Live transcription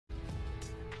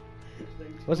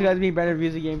What's up guys, me Brandon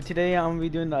reviews the game. Today I'm gonna be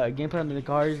doing the gameplay on the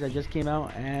cars that just came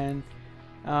out, and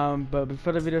but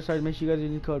before the video starts, make sure you guys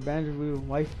use the code Brandon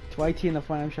Review YT in the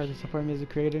final shot to support me as a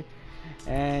creator.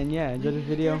 And yeah, enjoy this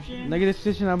video. Look at this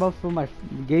description about for my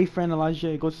gay friend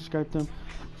Elijah. Go subscribe to him.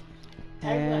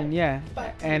 And yeah,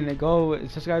 and go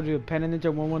subscribe to Panda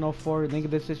Ninja1104. Link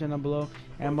in the description down below.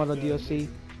 And Mondo DLC.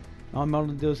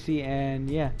 Mondo DLC. And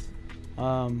yeah,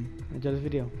 enjoy this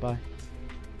video. Bye.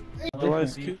 Oh,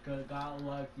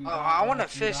 I want to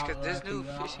fish because there's new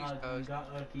fishing stuff.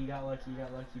 You got lucky,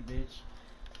 bitch.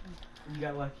 You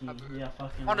got lucky. Yeah,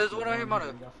 fucking. Oh, there's one over here, Mondo.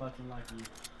 You got fucking lucky.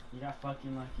 You got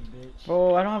fucking lucky, bitch.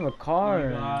 Oh, I don't have a car.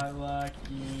 You got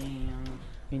lucky.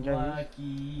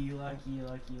 Lucky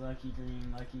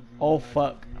green. Oh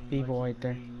fuck, people right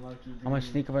there. I'm gonna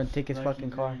sneak up and take his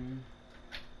fucking car.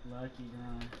 Lucky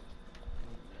green.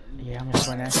 Yeah, I'm gonna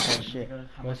finance that shit. I'm gonna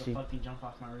Let's see. fucking jump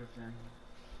off my roof then.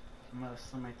 I'm gonna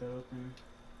slit my throat open.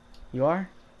 You are?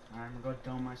 Alright, I'm gonna go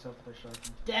dome myself with a shark.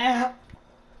 Damn!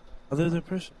 Oh, there's a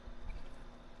person.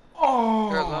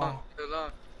 Oh! You're alone. You're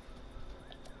alone.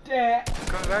 Damn!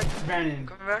 Coming back? Brandon.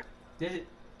 Coming back?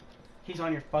 He's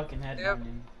on your fucking head, Yep.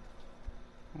 Brandon.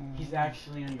 He's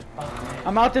actually on your fucking head.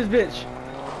 I'm out this bitch.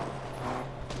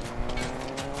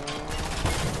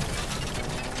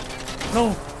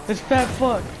 No, this fat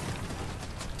fuck.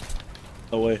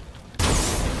 No way.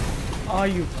 Oh,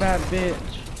 you fat bitch.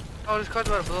 Oh, this car's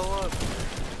about to blow up.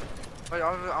 Wait,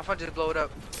 I'm gonna just blow it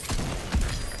up.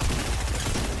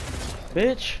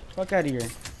 Bitch, fuck out of here.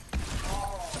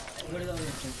 What is all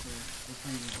this shit for?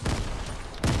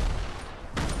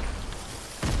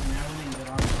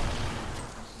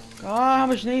 God, how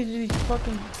much nades do these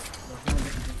fucking...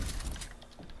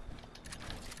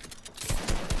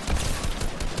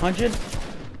 $100?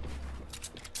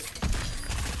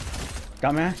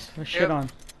 Dumbass, what shit on?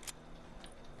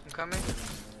 I'm coming.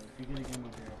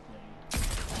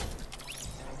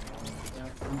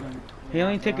 He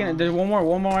only taking... There's one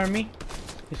more on me.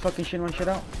 He's fucking shitting my shit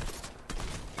out.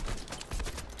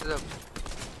 What's up?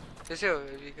 Just here,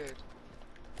 if you could.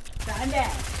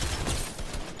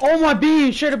 Oh my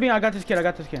beam! Shit beam! I got this kid.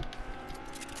 Come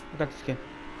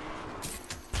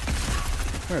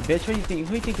here, bitch. Who do you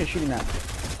think you're shooting at?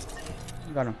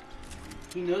 Got him.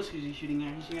 He knows who he's shooting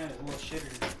at. He's shooting at a little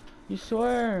shitter. You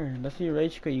swear? That's your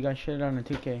rage quit. You got shit on a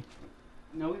 2K.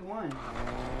 No, we won.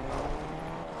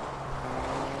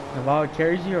 The ball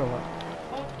carries you or what?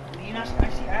 Oh, you know, I see.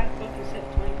 I fucking said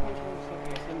 20 points.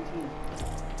 Okay, 17.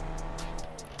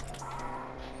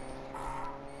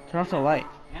 Turn off the light.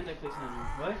 And I clicked on you.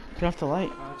 What? Turn off the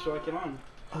light. So I get on.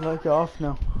 I like it off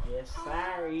now. Yes,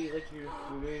 sorry. Look, you're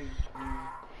weird.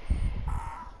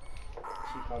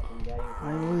 She fucking got you.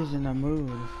 I'm always in the mood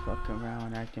to fuck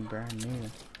around acting brand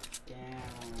new. Damn.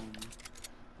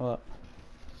 What?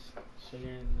 So you're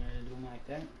gonna do me like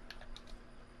that?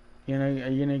 Are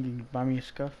you gonna buy me a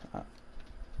scuff?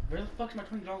 Where the fuck's my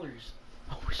 $20?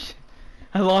 Oh shit.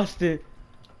 I lost it.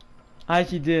 I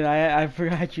actually did. I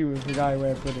forgot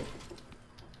where I put it.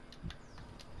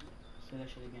 Say that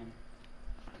shit again.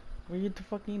 What you the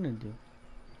fuck you gonna do?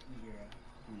 Yeah.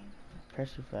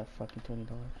 Press you for that fucking $20.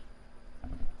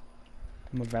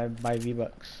 I'm gonna buy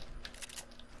V-Bucks.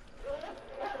 Is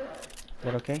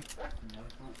that okay? No,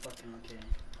 it's not fucking okay.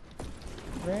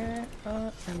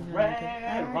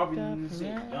 Red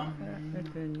Robinson.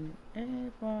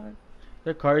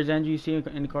 The cars, Andrew, you see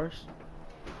in the cars?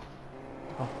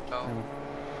 Oh, No.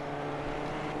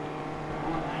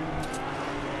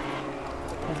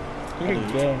 you're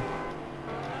gay.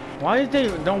 Why is they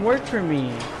don't work for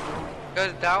me?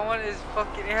 Because that one is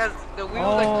fucking, it has the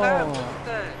wheels like clap. What's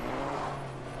that?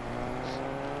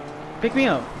 Pick me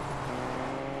up.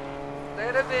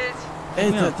 Later, bitch.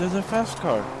 Hey, there's a fast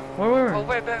car. Where? Oh,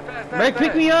 wait, bet.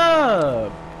 Pick me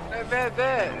up. Bet.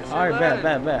 Alright,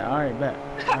 bet. Alright, bet.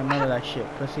 I remember that shit,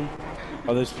 pussy.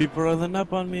 Oh, there's people running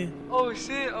up on me. Oh,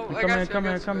 shit. Oh, Come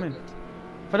here.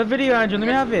 For the video, Andrew, let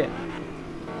me have it.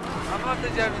 I'm off the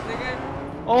jab, you nigga.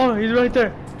 Oh, he's right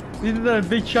there. He's in the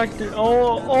big tractor.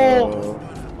 Oh,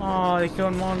 they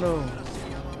killed Mondo.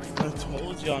 I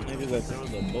told y'all niggas that there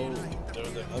was a boat. There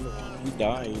was another one. He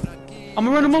died. I'm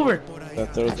gonna run him over.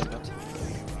 That there was another.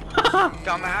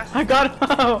 Dumbass. I got him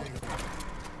out.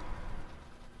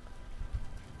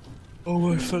 Oh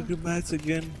my fucking mats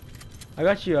again. I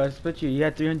got you. I split you. You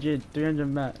had 300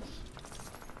 mats.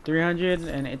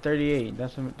 338.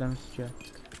 That's what you had.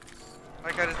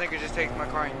 Like how this nigga just takes my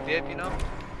car and dip, you know?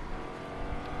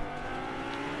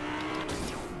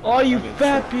 Oh, you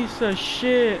fat piece of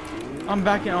shit. I'm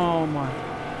back in. Oh my.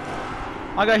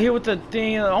 I got hit with the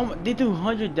thing. Oh, they do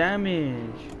 100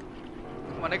 damage.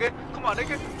 Come on,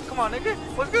 nigga.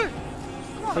 What's good?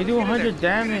 Come on. They do 100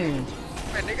 damage.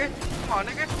 Hey, nigga. Come on,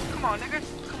 nigga. Come on, nigga.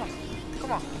 Come on.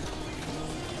 Come on.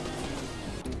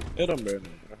 Hit him, bro.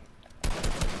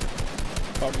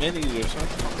 About minis or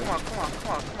something. Come on, come on,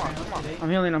 come on, come on, come on. I'm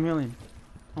healing, I'm healing.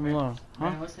 I'm low.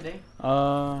 Huh? What's today?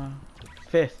 5th.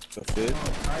 The fifth.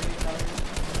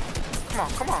 Come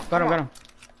on, come on. Got him, got him.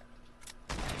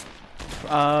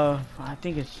 I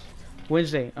think it's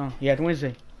Wednesday. Oh, yeah, it's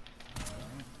Wednesday.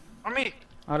 On me.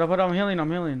 Hold up, I'm healing, I'm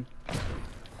healing.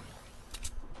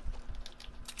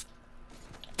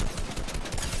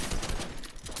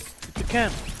 You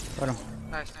can. Got him.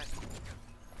 Nice, nice.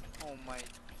 Oh my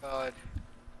god.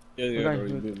 Yeah, We yeah, got, bro,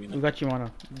 you beat me now. we got you,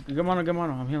 Mono. Get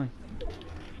Mono, I'm healing.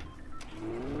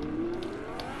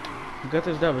 Get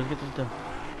this dub, let's get this dub.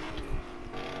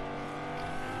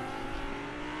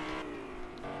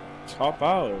 Hop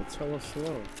out. It's hella slow.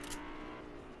 You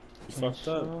It's fucked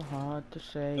so up. hard to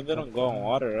say. But they don't go on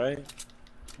water, right?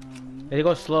 They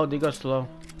go slow, they go slow.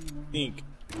 Think.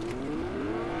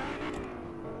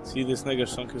 See, this nigga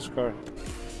sunk his car.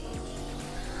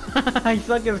 He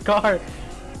sucked his car.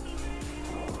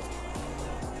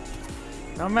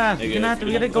 Dumbass, Nigga, you're gonna have to,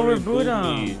 we gotta go reboot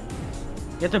him. me. You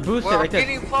have to boost Well, it I'm like this.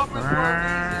 getting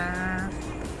floppers,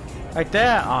 bro. Like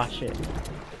that? Oh shit.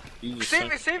 You just Save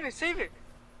sunk- it, save it, save it.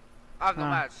 I have no Nah.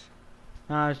 mats.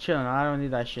 Nah, it's chilling. I don't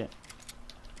need that shit.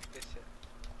 This shit.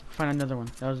 Find another one.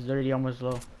 That was dirty, almost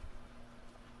low.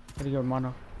 Gotta go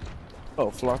Mono. Oh,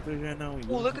 floppers right now.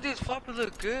 Oh, look at these floppers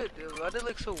look good. Dude. Why they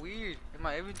look so weird in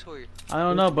my inventory? I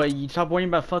don't know, but you stop worrying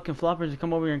about fucking floppers and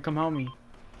come over here and come help me.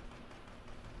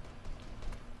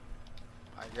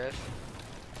 I guess.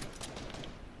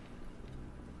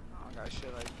 I don't got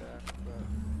shit like that.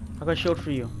 But... I got a shield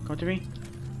for you. Come to me.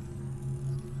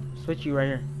 Switch you right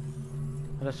here.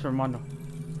 Oh, that's for Mondo.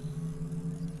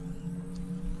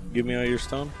 Give me all your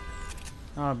stone.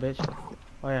 Oh, bitch.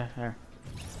 Oh, yeah, here.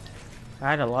 I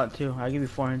had a lot too. I give you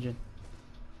 400.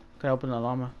 Could I open the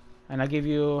llama? And I give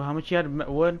you, how much you had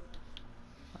wood?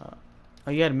 Oh,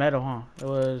 you had metal, huh? It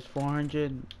was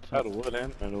 400. Out of wood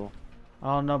and metal. I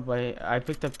don't know, but I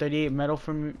picked up 38 metal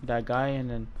from that guy, and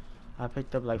then I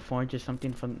picked up like 400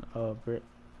 something from Brit.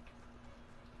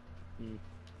 Hmm.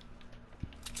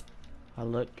 I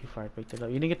looked before I picked it up.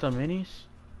 You didn't get the minis?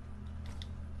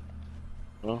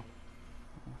 Well,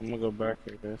 I'm gonna go back,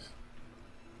 I guess.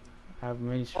 I have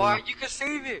minis for Oh, you. you can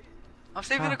save it. I'm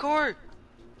saving How? the core.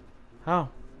 How?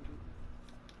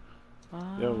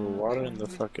 Yeah, we're watering the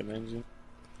fucking engine.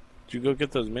 Did you go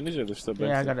get those minis or they're still back?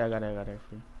 Yeah, I got it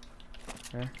for you.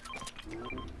 Here.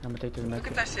 I'm gonna take this Look med.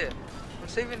 at that shit. I'm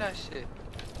saving that shit.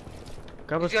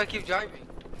 Grab You us. gotta keep driving.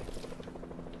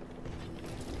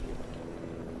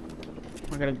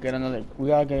 We gotta get another. We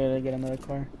gotta get another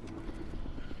car.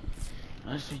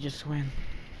 Unless we just win.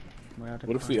 What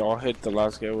if we all hit the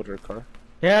last guy with our car?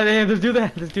 Yeah, let's do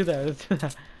that. Let's do that. Let's do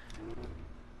that.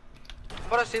 I'm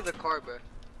about to save the car, bro.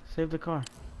 Save the car.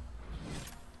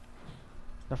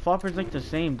 The floppers look the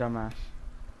same, dumbass.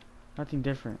 Nothing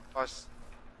different. Us.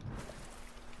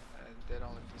 They don't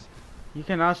look the same. You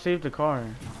cannot save the car.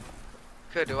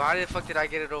 Could do. How the fuck did I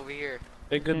get it over here?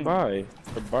 Say goodbye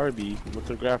to Barbie with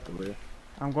the grappler.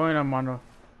 I'm going on Mondo.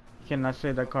 You cannot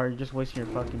save that car. You're just wasting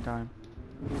your fucking time.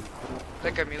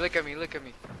 Look at me, look at me, look at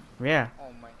me. Yeah.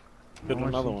 Oh my. Get I want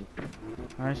another you. one.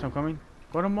 Alright, so I'm coming.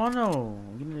 Go to Mondo.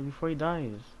 Get in there before he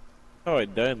dies. Oh, I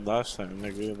died last time,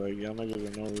 nigga. Like, y'all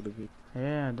niggas are nowhere to be.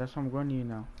 Yeah, that's why I'm going to you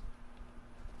now.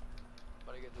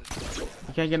 About to get this.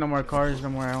 You can't get no more cars no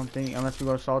more, I don't think, unless we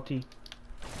go salty.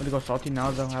 I'm gonna go salty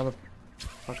now though. I have a.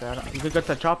 Fuck, I don't. You could get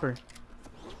the chopper.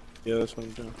 Yeah, that's what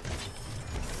I'm doing.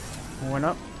 I went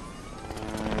up.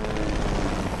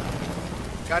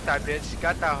 Got that bitch,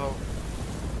 got that hoe.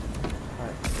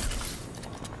 Alright.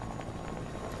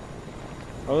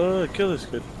 Oh, kill this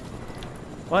kid.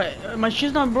 What? My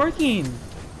shit's not working.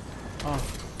 Oh.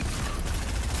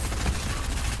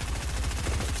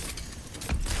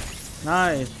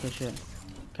 Nice. Good shit.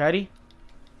 Caddy?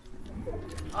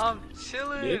 I'm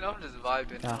chilling, Yeah. I'm just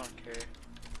vibing, Yeah. I don't care.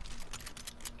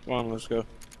 Come on, let's go.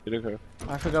 Get a car.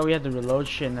 I forgot we had to reload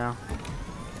shit now.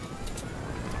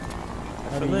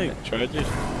 I feel like try just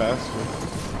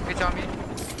faster. Hey Tommy.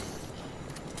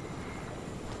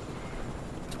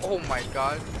 Oh my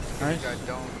god. Nice. God,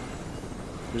 don't.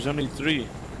 There's only 3.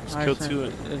 Let's Nice, kill nice. 2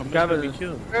 Let's and I'm grab gonna it. be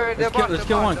killed. Let's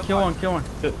kill one. Kill one. Kill one.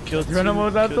 Kill 2. Run him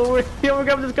over. That's over. Yo, we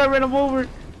got this guy. Run him over.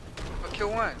 I'll kill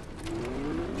one.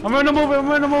 I'm running him over. I'm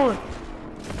running him over.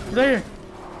 He's right here.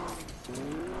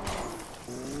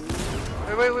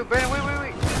 Wait, Brandon,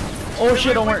 wait. Oh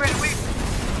shit! Don't work. Brandon, wait.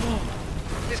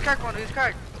 He's cracked one, he's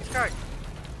cracked.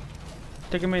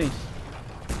 Take a minis.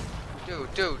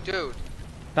 Dude.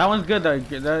 That one's good though.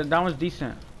 That one's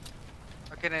decent.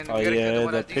 Okay, then Oh we gotta get the yeah, one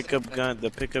the that's decent, pickup then. gun, the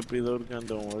pickup reload gun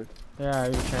don't work. Yeah,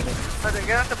 we tried it. Alright, then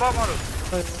get out the ball model.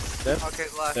 That, Okay,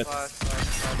 last.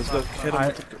 let's go hit him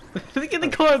Alright. with the... Let's get in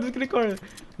the car. Let's get in the car. Let's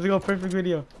go. Perfect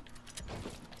video.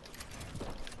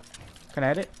 Can I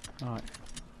edit? Alright.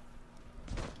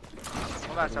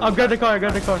 I'll grab the car. I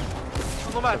grab the car.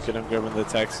 Okay, I'm grabbing the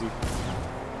taxi.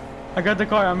 I got the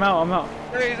car. I'm out. I'm out.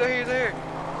 There, he's here.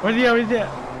 Where's he at? Where's he at?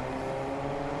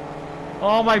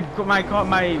 Oh my car,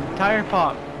 my tire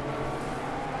popped.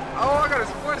 Oh, I got a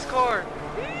sports car.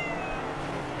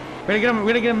 We're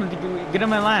gonna get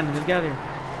him in land. Let's get out of here.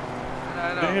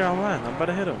 No. They're here online. I'm about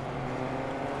to hit him.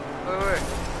 Wait.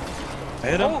 I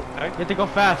hit him. Oh. You have to go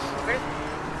fast. Okay.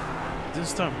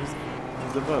 This time,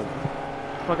 he's above.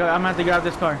 Fuck, I'm gonna have to grab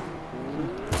this car.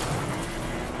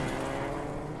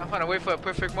 I'm trying to wait for a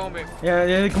perfect moment.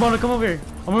 Yeah, come on, come over here.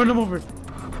 I'm running him over.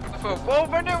 Oh,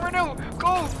 run now,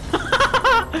 go!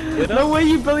 No way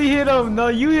you Billy hit him. No,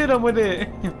 you hit him with it.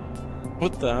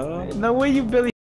 What the hell? No way you Billy.